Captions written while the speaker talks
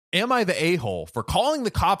Am I the a-hole for calling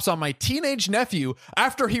the cops on my teenage nephew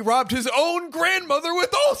after he robbed his own grandmother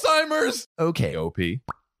with Alzheimer's? Okay, OP.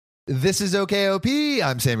 This is OKOP.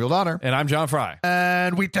 I'm Samuel Donner. And I'm John Fry.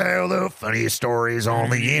 And we tell the funniest stories on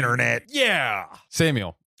the internet. Yeah.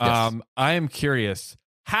 Samuel, Yes. I am curious.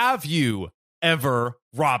 Have you ever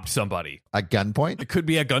robbed somebody? At gunpoint? It could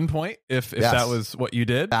be at gunpoint if Yes. that was what you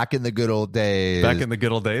did. Back in the good old days. Back in the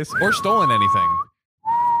good old days. Or stolen anything.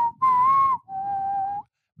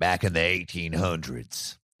 Back in the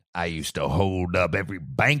 1800s, I used to hold up every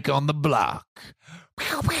bank on the block.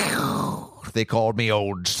 They called me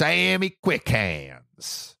old Sammy Quick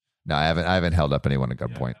Hands. No, I haven't held up anyone at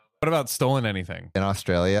gunpoint. What about stolen anything? In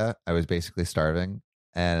Australia, I was basically starving,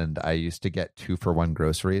 and I used to get 2-for-1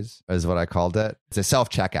 groceries, is what I called it. It's a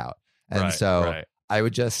self-checkout. And Right. I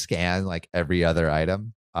would just scan like every other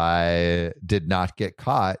item. I did not get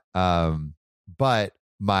caught, but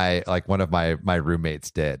one of my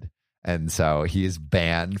roommates did. And so he is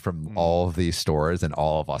banned from all of these stores in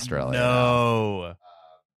all of Australia. No.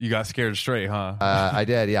 You got scared straight, huh? I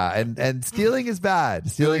did, yeah. And stealing is bad.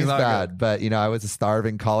 Stealing is not bad. good. But, I was a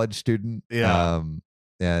starving college student. Yeah.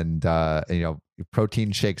 And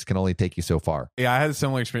protein shakes can only take you so far. Yeah, I had a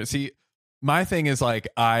similar experience. See, my thing is like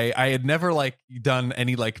I had never like done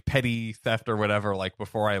any like petty theft or whatever like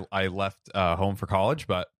before I left home for college.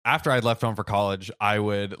 But after I'd left home for college, I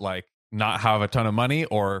would like not have a ton of money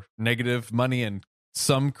or negative money and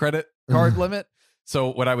some credit card limit.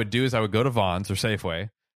 So what I would do is I would go to Vons or Safeway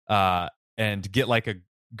and get like a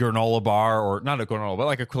granola bar, or not a granola, but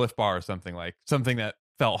like a Cliff Bar or something that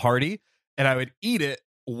felt hearty. And I would eat it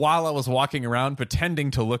while I was walking around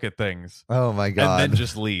pretending to look at things. Oh my God. And then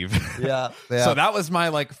just leave. Yeah. So that was my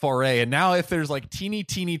like foray. And now if there's like teeny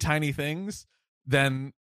tiny things,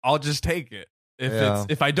 then I'll just take it.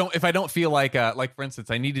 If I don't feel like for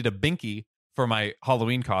instance, I needed a binky for my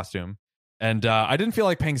Halloween costume, and I didn't feel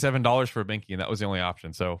like paying $7 for a binky, and that was the only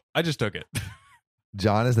option. So I just took it.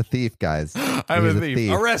 John is a thief, guys. I'm a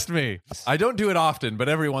thief. Arrest me. I don't do it often, but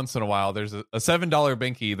every once in a while, there's a $7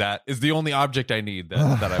 binky that is the only object I need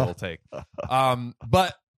that I will take.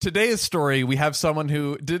 But today's story, we have someone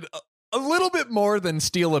who did a little bit more than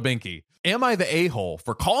steal a binky. Am I the a-hole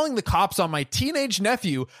for calling the cops on my teenage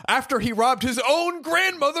nephew after he robbed his own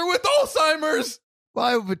grandmother with Alzheimer's?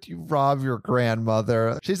 Why would you rob your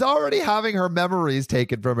grandmother? She's already having her memories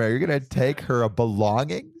taken from her. You're going to take her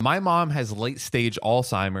belonging? My mom has late-stage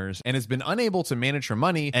Alzheimer's and has been unable to manage her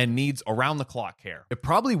money and needs around-the-clock care. It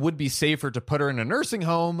probably would be safer to put her in a nursing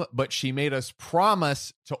home, but she made us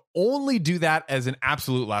promise to only do that as an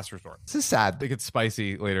absolute last resort. This is sad. It gets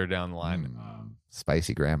spicy later down the line.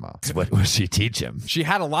 Spicy grandma. What will she teach him? She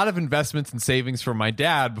had a lot of investments and savings from my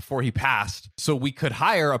dad before he passed, so we could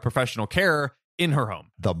hire a professional carer in her home.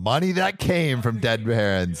 The money that came from dead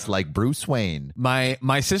parents, like Bruce Wayne. My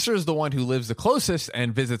sister is the one who lives the closest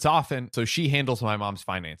and visits often, so she handles my mom's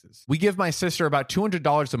finances. We give my sister about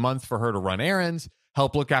 $200 a month for her to run errands,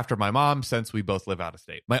 help look after my mom since we both live out of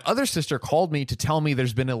state. My other sister called me to tell me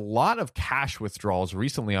there's been a lot of cash withdrawals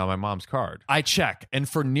recently on my mom's card. I check, and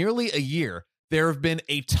for nearly a year, there have been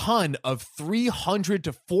a ton of $300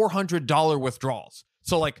 to $400 withdrawals.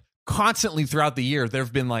 So like constantly throughout the year, there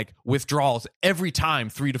have been like withdrawals every time,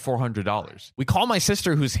 $300 to $400. We call my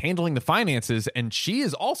sister who's handling the finances, and she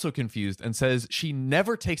is also confused and says she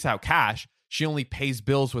never takes out cash. She only pays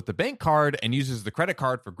bills with the bank card and uses the credit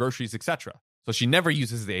card for groceries, etc. So she never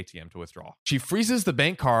uses the ATM to withdraw. She freezes the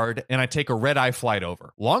bank card, and I take a red-eye flight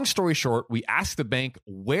over. Long story short, we asked the bank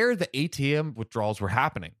where the ATM withdrawals were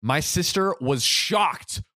happening. My sister was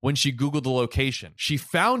shocked when she Googled the location. She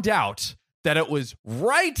found out that it was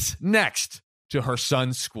right next to her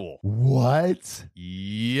son's school. What?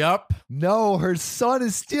 Yep. No, her son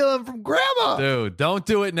is stealing from grandma. Dude, don't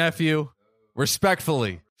do it, nephew.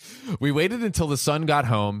 Respectfully. We waited until the son got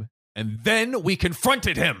home, and then we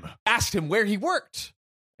confronted him, asked him where he worked.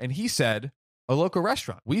 And he said, a local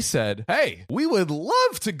restaurant. We said, hey, we would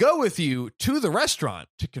love to go with you to the restaurant,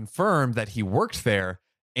 to confirm that he worked there.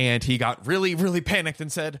 And he got really, really panicked and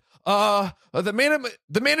said, the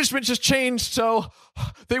management just changed, so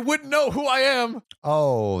they wouldn't know who I am.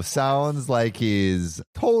 Oh, sounds like he's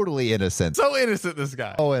totally innocent. So innocent, this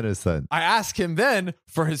guy. Oh, innocent. I asked him then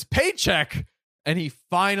for his paycheck, and he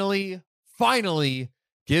finally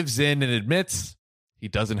gives in and admits he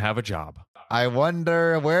doesn't have a job. I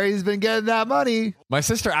wonder where he's been getting that money. My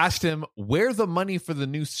sister asked him where the money for the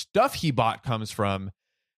new stuff he bought comes from,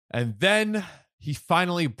 and then he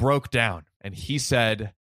finally broke down, and he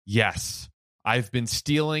said, yes, I've been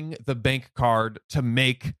stealing the bank card to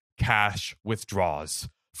make cash withdrawals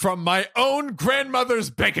from my own grandmother's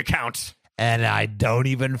bank account. and I don't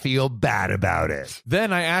even feel bad about it.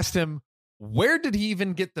 Then I asked him, where did he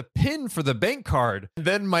even get the pin for the bank card?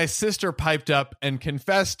 Then my sister piped up and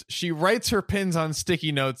confessed she writes her pins on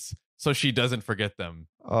sticky notes so she doesn't forget them.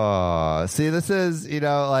 Oh, see, this is,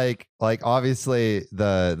 like obviously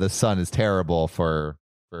the son is terrible for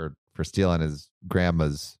stealing his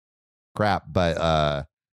grandma's crap, but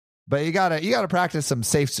you gotta practice some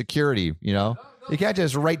safe security, You can't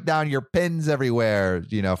just write down your pins everywhere,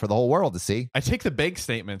 for the whole world to see. I take the bank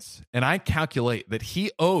statements and I calculate that he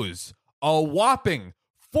owes a whopping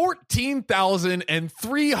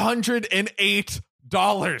 $14,308.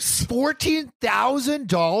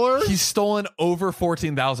 $14,000? He's stolen over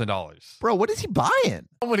 $14,000. Bro, what is he buying?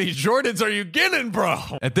 How many Jordans are you getting, bro?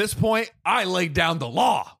 At this point, I laid down the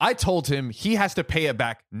law. I told him he has to pay it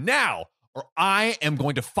back now, or I am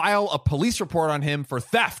going to file a police report on him for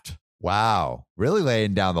theft. Wow. Really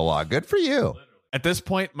laying down the law. Good for you. At this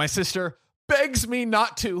point, my sister begs me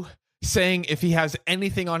not to, saying if he has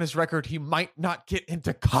anything on his record, he might not get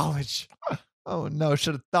into college. Oh, no.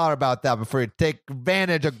 Should have thought about that before you take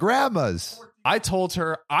advantage of grandmas. I told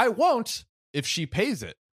her I won't if she pays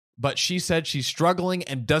it, but she said she's struggling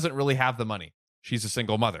and doesn't really have the money. She's a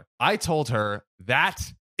single mother. I told her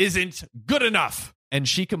that isn't good enough. And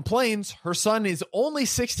she complains her son is only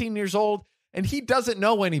 16 years old and he doesn't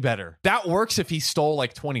know any better. That works if he stole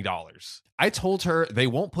like $20. I told her they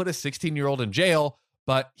won't put a 16-year-old in jail,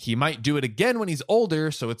 but he might do it again when he's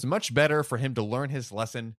older, so it's much better for him to learn his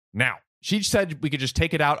lesson now. She said we could just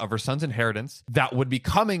take it out of her son's inheritance that would be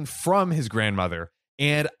coming from his grandmother.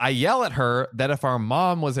 And I yell at her that if our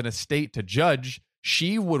mom was in a state to judge,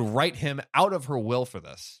 she would write him out of her will for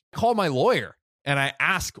this. I call my lawyer and I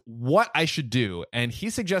ask what I should do. And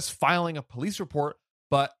he suggests filing a police report,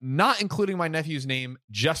 but not including my nephew's name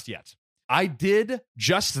just yet. I did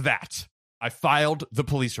just that. I filed the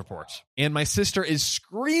police report, and my sister is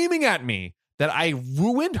screaming at me that I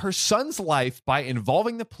ruined her son's life by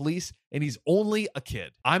involving the police, and he's only a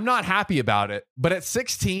kid. I'm not happy about it, but at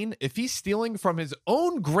 16, if he's stealing from his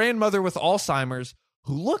own grandmother with Alzheimer's,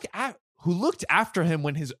 who looked after him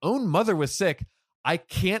when his own mother was sick, I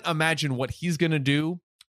can't imagine what he's going to do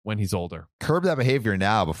when he's older. Curb that behavior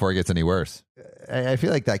now before it gets any worse. I feel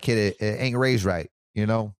like that kid ain't raised right,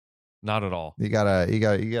 Not at all. You gotta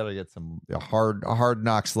get some hard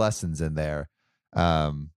knocks lessons in there,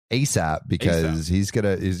 ASAP, because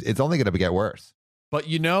it's only gonna get worse. But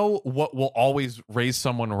you know what will always raise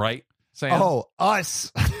someone right, Sam? Oh,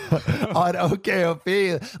 us on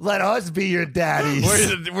OKOP. Let us be your daddies.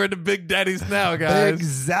 We're the big daddies now, guys. Big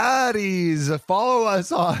zaddies. Follow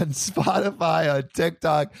us on Spotify, on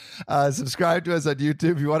TikTok. Subscribe to us on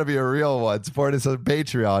YouTube if you want to be a real one. Support us on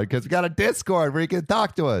Patreon because we got a Discord where you can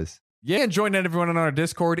talk to us. Yeah, and join everyone on our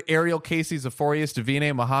Discord. Ariel, Casey, Zephorius,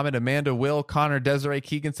 Davine, Muhammad, Amanda, Will, Connor, Desiree,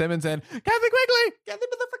 Keegan Simmons, and Kathy Quigley. Kathy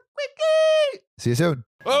Quigley. See you soon.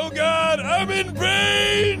 Oh, God, I'm in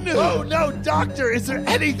pain. Oh, no, doctor. Is there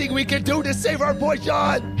anything we can do to save our boy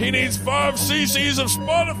John? He needs 5 cc's of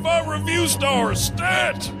Spotify review stars.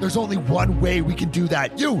 Stat. There's only one way we can do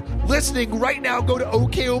that. You, listening right now, go to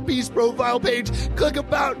OKOP's profile page, click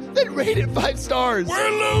about, then rate it 5 stars. We're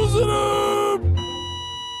losing him.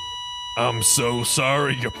 I'm so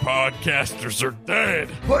sorry your podcasters are dead.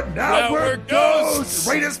 But now we're ghosts.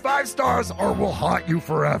 Rate us 5 stars or we'll haunt you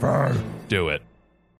forever. Do it.